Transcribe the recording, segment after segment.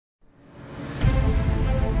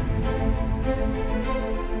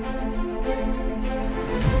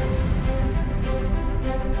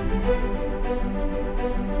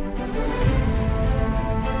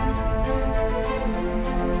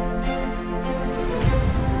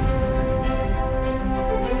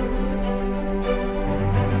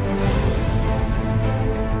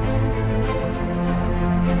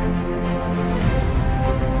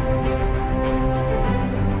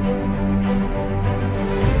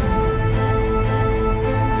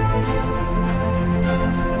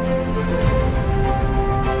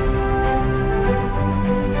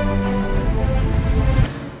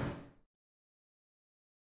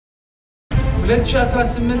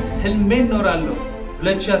2018 ህልሜን ኖራለሁ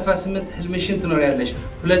 2018 ህልምሽን ትኖሪያለሽ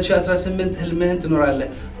 2018 ህልምህን ትኖራለህ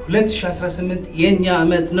 2018 የኛ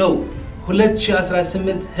አመት ነው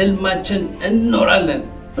 2018 ህልማችን እንኖራለን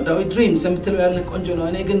ዳዊ ድሪም ሰምተለው ያለ ቆንጆ ነው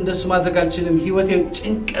እኔ ግን እንደሱ ማድረግ አልችልም ህይወቴ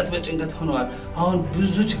ጭንቀት በጭንቀት ሆኗል አሁን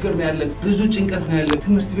ብዙ ችግር ነው ያለ ብዙ ጭንቀት ነው ያለ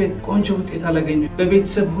ትምህርት ቤት ቆንጆ ውጤት አላገኘሁ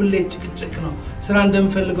በቤተሰብ ሁሌ ጭቅጭቅ ነው ስራ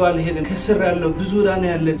እንደምፈልገው አልሄድም ከስር ያለው ብዙ ዳና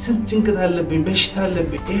ያለ ስንት ጭንቀት አለብኝ በሽታ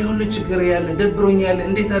አለብኝ ይሄ ሁሉ ችግር ያለ ደብሮኛል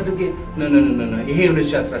እንዴት አድርጌ ኖ ይሄ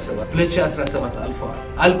 2017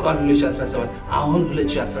 አልቋል 2017 አሁን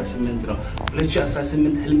 2018 ነው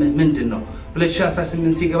 2018 ህልምህ ምንድነው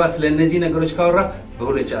 2018 ሲገባ ስለነዚህ ነገሮች ካወራ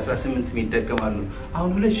በ2018 የሚደገማሉ አሁን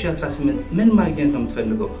 2018 ምን ማግኘት ነው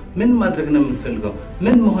የምትፈልገው ምን ማድረግ ነው የምትፈልገው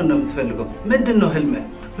ምን መሆን ነው የምትፈልገው ምንድነው ህልምህ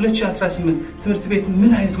 2018 ትምህርት ቤት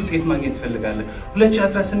ምን አይነት ውጤት ማግኘት ትፈልጋለህ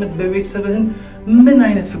 2018 በቤተሰብህን ምን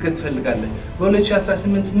አይነት ፍቅር ትፈልጋለህ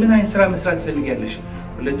በ2018 ምን አይነት ስራ መስራት ትፈልጋለሽ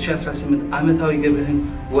 2018 አመታዊ ግብህን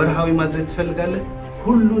ወርሃዊ ማድረግ ትፈልጋለህ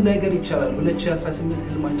ሁሉ ነገር ይቻላል 2018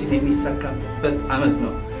 ህልማችን የሚሳካበት አመት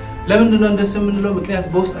ነው ለምንድነው እንደዚህ የምንለው ምክንያት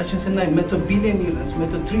በውስጣችን ስናይ 100 ቢሊዮን ዩሮስ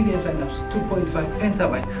 100 ትሪሊዮን ሳይናፕስ 2.5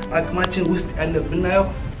 ፔንታባይት አቅማችን ውስጥ ያለ ብናየው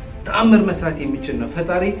ተአምር መስራት የሚችል ነው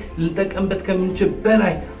ፈጣሪ ልንጠቀምበት ከምንችል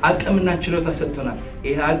በላይ አቅምና ችሎታ ሰጥቶናል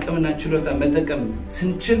ይሄ አቅምና ችሎታ መጠቀም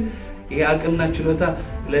ስንችል ይሄ አቅምና ችሎታ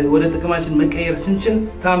ወደ ጥቅማችን መቀየር ስንችል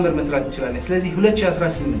ተአምር መስራት እንችላለን ስለዚህ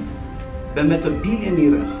 2018 በ100 ቢሊዮን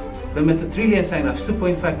ዩሮስ በ100 ትሪሊዮን ሳይናፕስ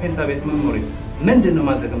 2.5 ፔንታባይት ሜሞሪ ምንድነው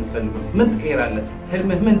ማድረግ የምትፈልገው ምን ትቀይራለህ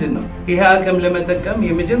ህልምህ ምንድነው ይሄ አቅም ለመጠቀም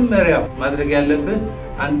የመጀመሪያው ማድረግ ያለብህ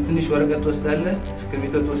አንድ ትንሽ ወረቀት ወስዳለህ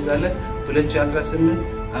እስክሪብቶ ወስዳለህ 2018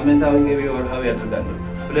 አመታዊ ገቢ ወርሃዊ ያደርጋለሁ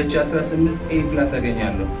 2018 A+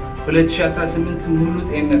 አገኛለሁ 2018 ሙሉ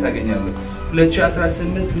ጤንነት አገኛለሁ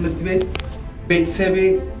 2018 ትምህርት ቤት ቤተሰቤ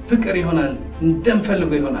ፍቅር ይሆናል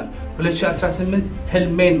እንደምፈልገው ይሆናል 2018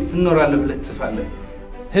 ህልሜን እኖራለሁ ብለህ ትጽፋለህ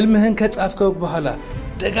ህልምህን ከጻፍከው በኋላ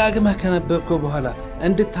ደጋግመህ ከነበርከው በኋላ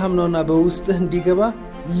እንድታምነውና በውስጥህ እንዲገባ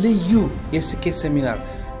ልዩ የስኬት ሴሚናር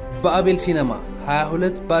በአቤል ሲኔማ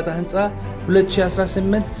 22 ባታ ህንጻ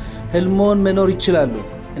 2018 ህልሞን መኖር ይችላሉ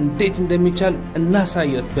እንዴት እንደሚቻል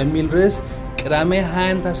እናሳየት በሚል ርዕስ ቅዳሜ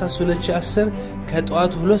 20 ታህሳስ 2010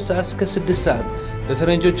 ከጠዋቱ 2 ሰዓት እስከ 6 ሰዓት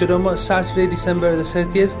በፈረንጆቹ ደግሞ Saturday December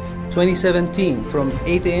 30th 2017 from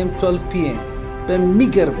 8 AM 12 PM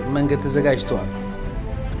በሚገርም መንገድ ተዘጋጅቷል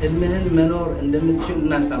ህልምህን መኖር እንደምትችል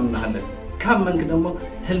እናሳምናለን ካመንክ ደግሞ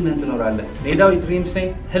ህልምህን ትኖራለህ ኔዳዊ ድሪምስ ነኝ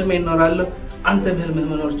ህልሜን እኖራለሁ አንተም ህልምህ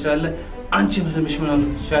መኖር ትችላለህ አንቺም ህልምሽ መኖር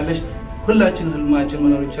ትችላለሽ ሁላችንም ህልማችን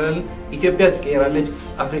መኖር እንችላለን ኢትዮጵያ ትቀየራለች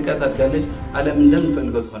አፍሪካ ታድጋለች ዓለም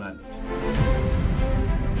እንደምንፈልገው ትሆናለች